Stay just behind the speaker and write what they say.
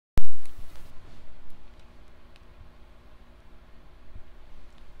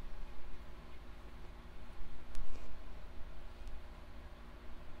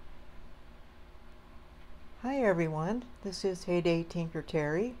Hi everyone, this is Heyday Tinker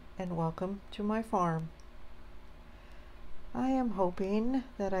Terry and welcome to my farm. I am hoping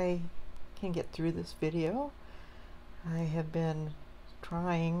that I can get through this video. I have been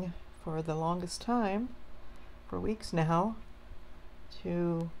trying for the longest time, for weeks now,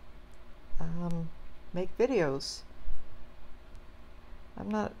 to make videos.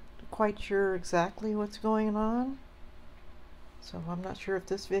 I'm not quite sure exactly what's going on, so I'm not sure if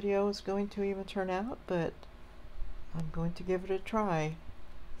this video is going to even turn out, but I'm going to give it a try,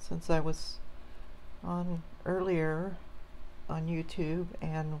 since I was on earlier on YouTube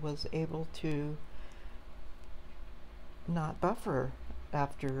and was able to not buffer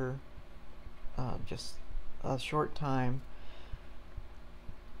after just a short time.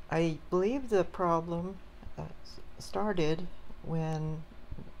 I believe the problem started when,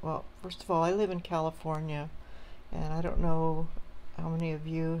 well, first of all, I live in California, and I don't know how many of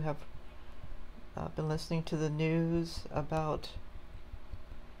you have been listening to the news about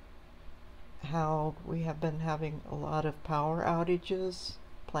how we have been having a lot of power outages,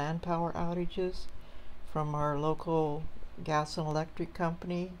 planned power outages from our local gas and electric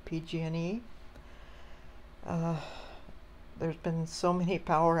company, PG&E. There's been so many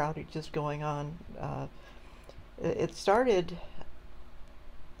power outages going on. It started,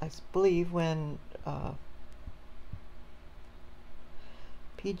 I believe, when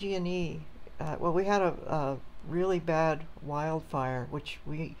PG&E well, we had a really bad wildfire, which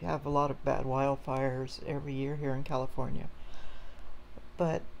we have a lot of bad wildfires every year here in California.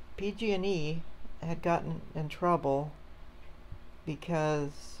 But PG&E had gotten in trouble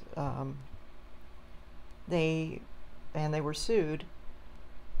because they were sued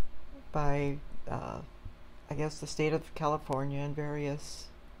by I guess the state of California and various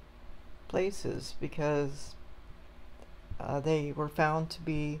places, because they were found to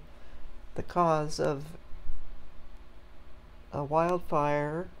be the cause of a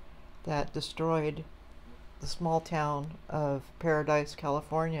wildfire that destroyed the small town of Paradise,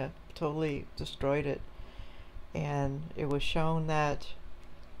 California, totally destroyed it. And it was shown that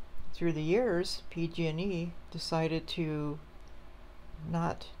through the years, PG&E decided to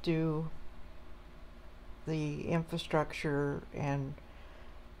not do the infrastructure and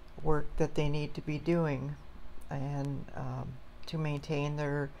work that they need to be doing, and to maintain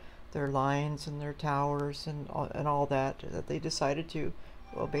their lines and their towers and all that they decided to,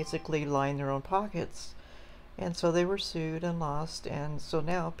 well, basically line their own pockets. And so they were sued and lost, and so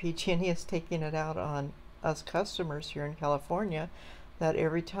now PG&E is taking it out on us customers here in California, that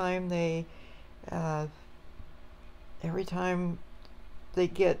every time they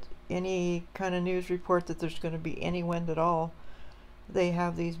get any kind of news report that there's going to be any wind at all, they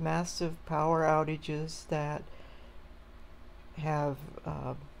have these massive power outages that have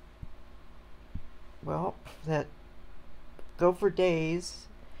well, that go for days,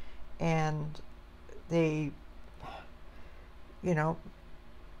 and they, you know,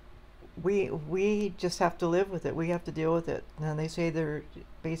 we just have to live with it. We have to deal with it. And they say they're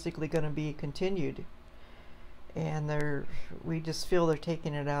basically going to be continued, and we just feel they're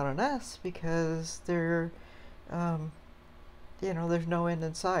taking it out on us because they're, you know, there's no end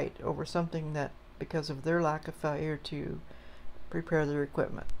in sight over something that, because of their lack of failure to prepare their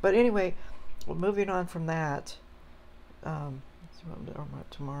equipment. But anyway, well, moving on from that,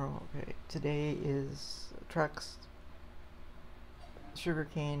 tomorrow, okay, today is trucks,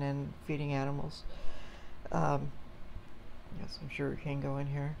 sugarcane, and feeding animals. Got some sugarcane going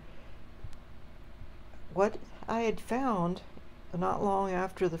here. What I had found not long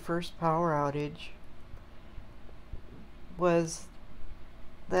after the first power outage was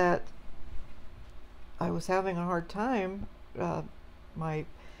that I was having a hard time. My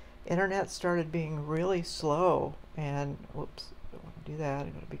internet started being really slow, and whoops, I don't want to do that, I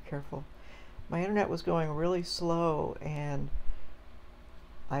gotta be careful. My internet was going really slow, and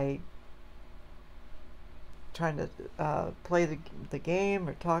I trying to play the game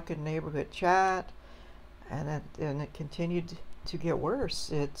or talk in neighborhood chat, and it continued to get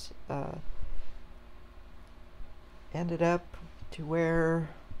worse. It ended up to where,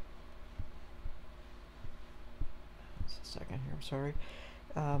 just a second here, I'm sorry.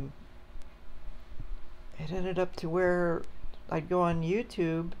 It ended up to where I'd go on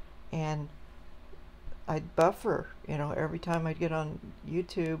YouTube and I'd buffer, you know, every time I'd get on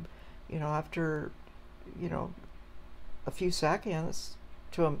YouTube, you know, after, you know, a few seconds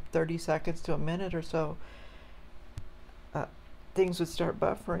to 30 seconds to a minute or so, things would start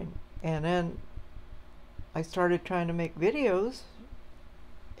buffering. And then I started trying to make videos,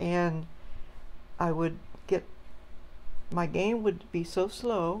 and I would get, my game would be so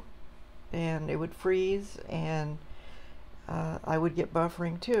slow and it would freeze, and I would get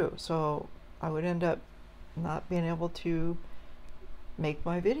buffering too. So I would end up not being able to make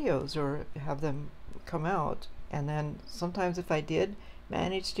my videos or have them come out. And then sometimes if I did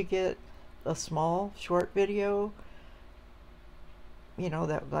manage to get a small short video, you know,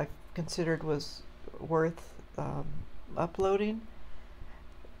 that I considered was worth uploading,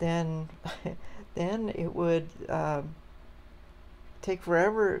 then then it would take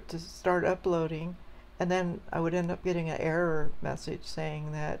forever to start uploading, and then I would end up getting an error message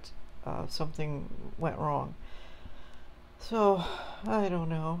saying that something went wrong. So I don't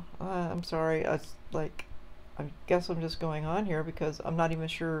know. I'm sorry. I guess I'm just going on here because I'm not even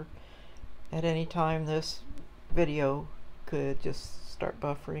sure at any time this video could just start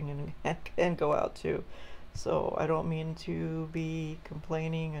buffering and go out too. So I don't mean to be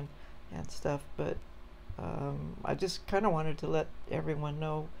complaining and stuff, but I just kind of wanted to let everyone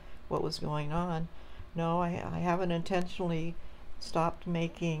know what was going on. No, I haven't intentionally stopped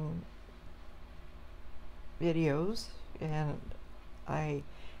making videos, and I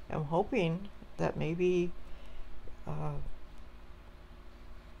am hoping that maybe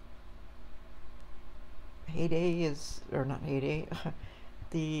Heyday is, or not Heyday,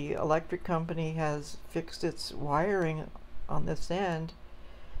 the electric company has fixed its wiring on this end,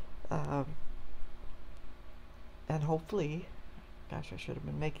 and hopefully, gosh, I should have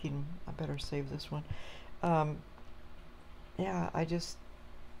been making, I better save this one. Yeah,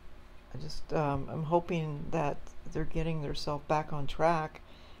 I'm hoping that they're getting themselves back on track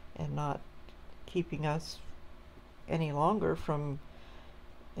and not keeping us any longer from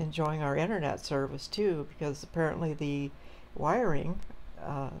enjoying our internet service too, because apparently the wiring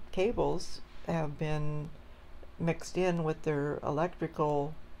cables have been mixed in with their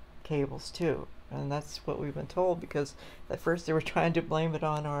electrical cables too, and that's what we've been told, because at first they were trying to blame it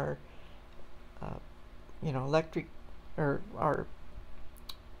on our you know, electric, or our,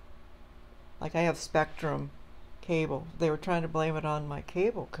 like I have Spectrum cable, they were trying to blame it on my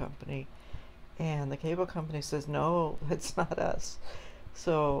cable company, and the cable company says no, it's not us.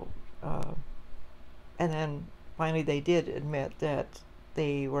 So and then finally they did admit that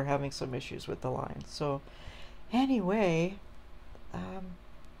they were having some issues with the line. So anyway,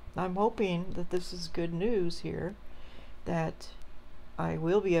 I'm hoping that this is good news here, that I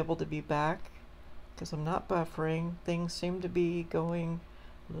will be able to be back, because I'm not buffering. Things seem to be going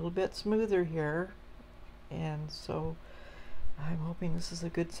a little bit smoother here, and so I'm hoping this is a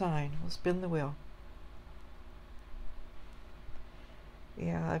good sign. We'll spin the wheel.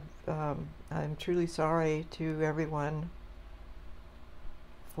 Yeah, I'm truly sorry to everyone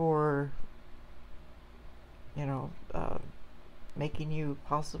for, you know, making you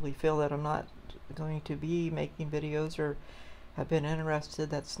possibly feel that I'm not going to be making videos or have been interested.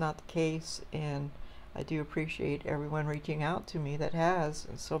 That's not the case, and I do appreciate everyone reaching out to me that has,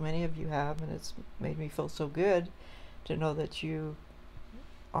 and so many of you have, and it's made me feel so good to know that you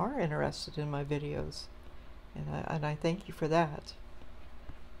are interested in my videos, and I thank you for that.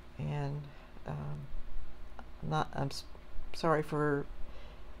 And I'm sorry for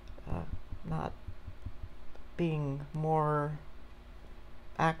not being more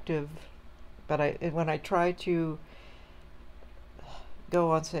active, but when I try to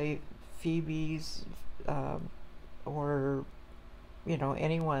go on, say, Phoebe's or, you know,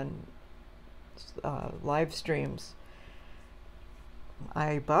 anyone live streams,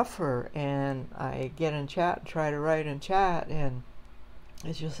 I buffer and I get in chat and try to write in chat, and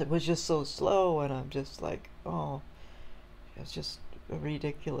it was just so slow, and I'm just like, oh, it's just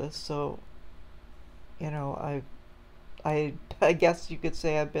ridiculous. So, you know, I guess you could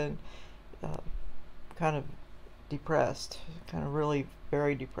say I've been kind of depressed, kind of really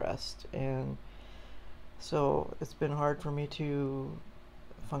very depressed, and so it's been hard for me to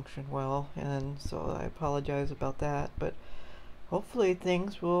function well, and so I apologize about that, but hopefully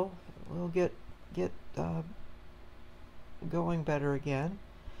things will get going better again,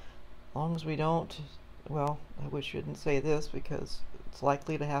 as long as we don't, well, I shouldn't say this because it's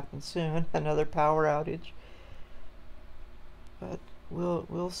likely to happen soon, another power outage, but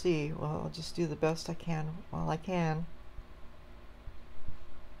we'll see. Well, I'll just do the best I can while I can.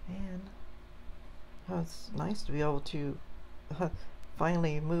 And oh, it's nice to be able to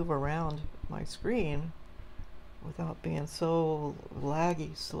finally move around my screen without being so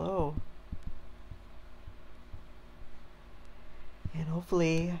laggy slow. And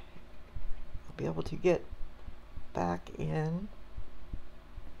hopefully I'll be able to get back in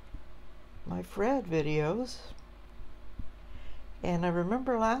my Fred videos. And I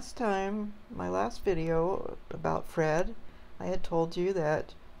remember last time, my last video about Fred, I had told you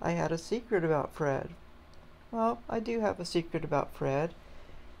that I had a secret about Fred. Well, I do have a secret about Fred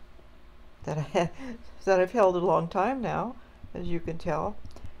that that I've held a long time now, as you can tell.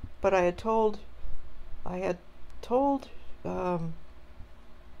 But I had told um,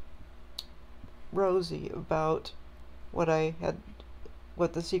 Rosie about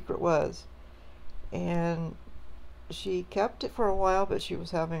what the secret was, and she kept it for a while, but she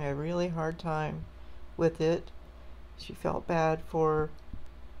was having a really hard time with it. She felt bad for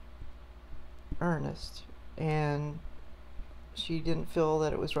Ernest, and she didn't feel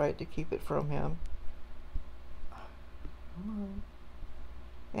that it was right to keep it from him.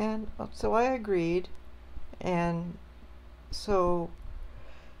 And so I agreed, and so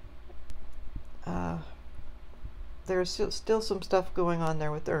uh, there's still some stuff going on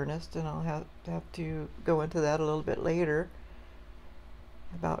there with Ernest, and I'll have to go into that a little bit later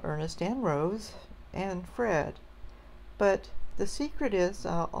about Ernest and Rose and Fred. But the secret is,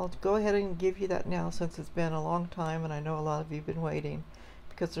 I'll go ahead and give you that now, since it's been a long time and I know a lot of you have been waiting,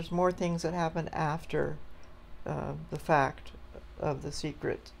 because there's more things that happen after the fact of the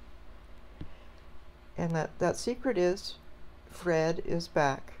secret. And that secret is, Fred is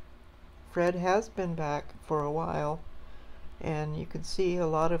back. Fred has been back for a while, and you can see a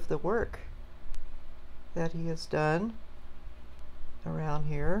lot of the work that he has done around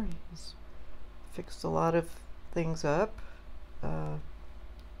here. He's fixed a lot of things up.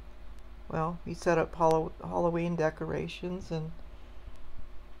 Well, he set up Halloween decorations and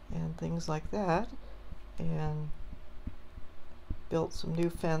things like that, and built some new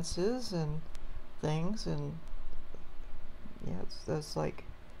fences and things, and yeah, that's like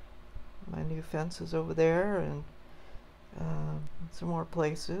my new fences over there, and some more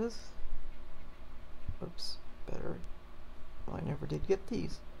places. Oops, better. Well, I never did get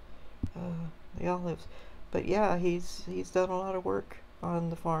these. The olives. But yeah, he's done a lot of work on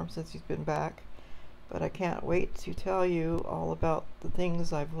the farm since he's been back. But I can't wait to tell you all about the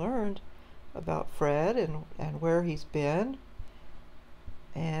things I've learned about Fred and where he's been.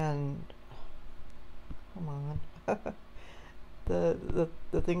 And come on.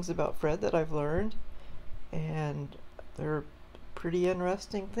 the things about Fred that I've learned, and they're pretty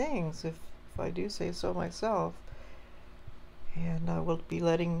interesting things, if I do say so myself, and I will be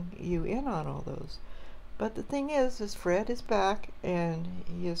letting you in on all those. But the thing is Fred is back, and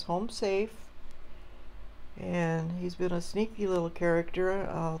he is home safe, and he's been a sneaky little character,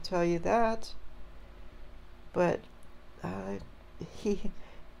 I'll tell you that. But he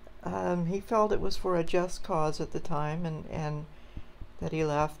felt it was for a just cause at the time, and that he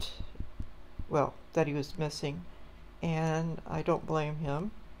left, well, that he was missing, and I don't blame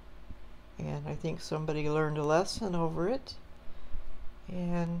him, and I think somebody learned a lesson over it,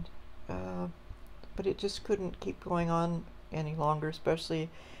 and but it just couldn't keep going on any longer, especially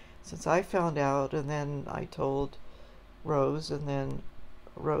since I found out, and then I told Rose, and then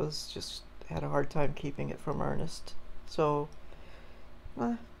Rose just had a hard time keeping it from Ernest. So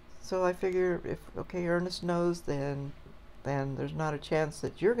I figure, if Ernest knows, then there's not a chance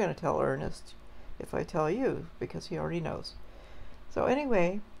that you're going to tell Ernest if I tell you, because he already knows. So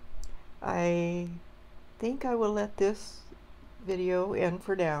anyway, I think I will let this video end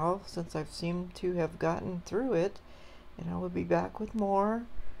for now, since I've seemed to have gotten through it, and I will be back with more.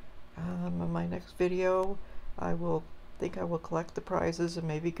 In my next video, I will collect the prizes and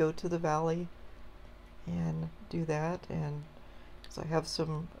maybe go to the valley and do that, and because I have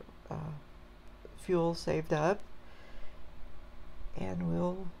some fuel saved up, and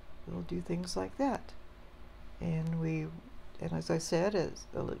we'll do things like that. And as I said,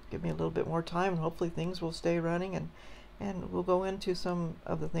 it'll give me a little bit more time, and hopefully things will stay running, and we'll go into some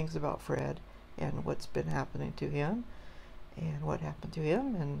of the things about Fred and what's been happening to him, and what happened to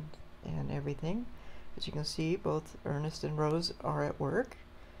him, and everything. As you can see, both Ernest and Rose are at work.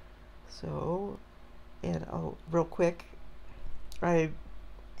 So, and real quick, I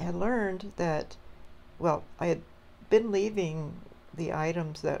had learned that, well, I had been leaving the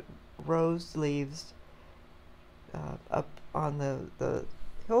items that Rose leaves up on the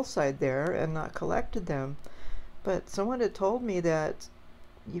hillside there, and not collected them. But someone had told me that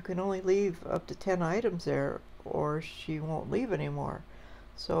you can only leave up to 10 items there, or she won't leave anymore.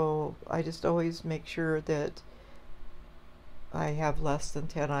 So I just always make sure that I have less than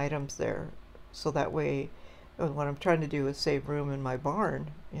 10 items there, so that way, what I'm trying to do is save room in my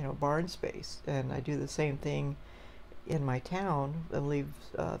barn, barn space. And I do the same thing in my town. I leave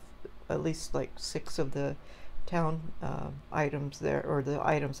at least like 6 of the town items there, or the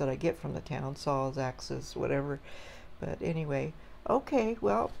items that I get from the town, saws, axes, whatever. But anyway, okay,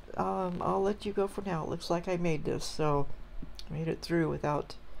 well, I'll let you go for now. It looks like I made this, so I made it through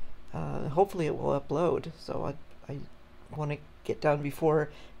without hopefully it will upload. So I want to get done before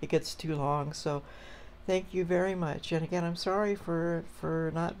it gets too long. So thank you very much. And again, I'm sorry for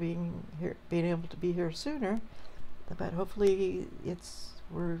not being here, being able to be here sooner. But hopefully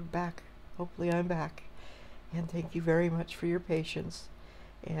we're back. Hopefully I'm back. And thank you very much for your patience.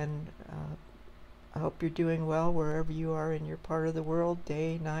 And I hope you're doing well wherever you are in your part of the world,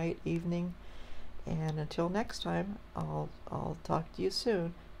 day, night, evening. And until next time, I'll talk to you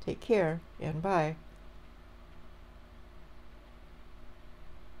soon. Take care and bye.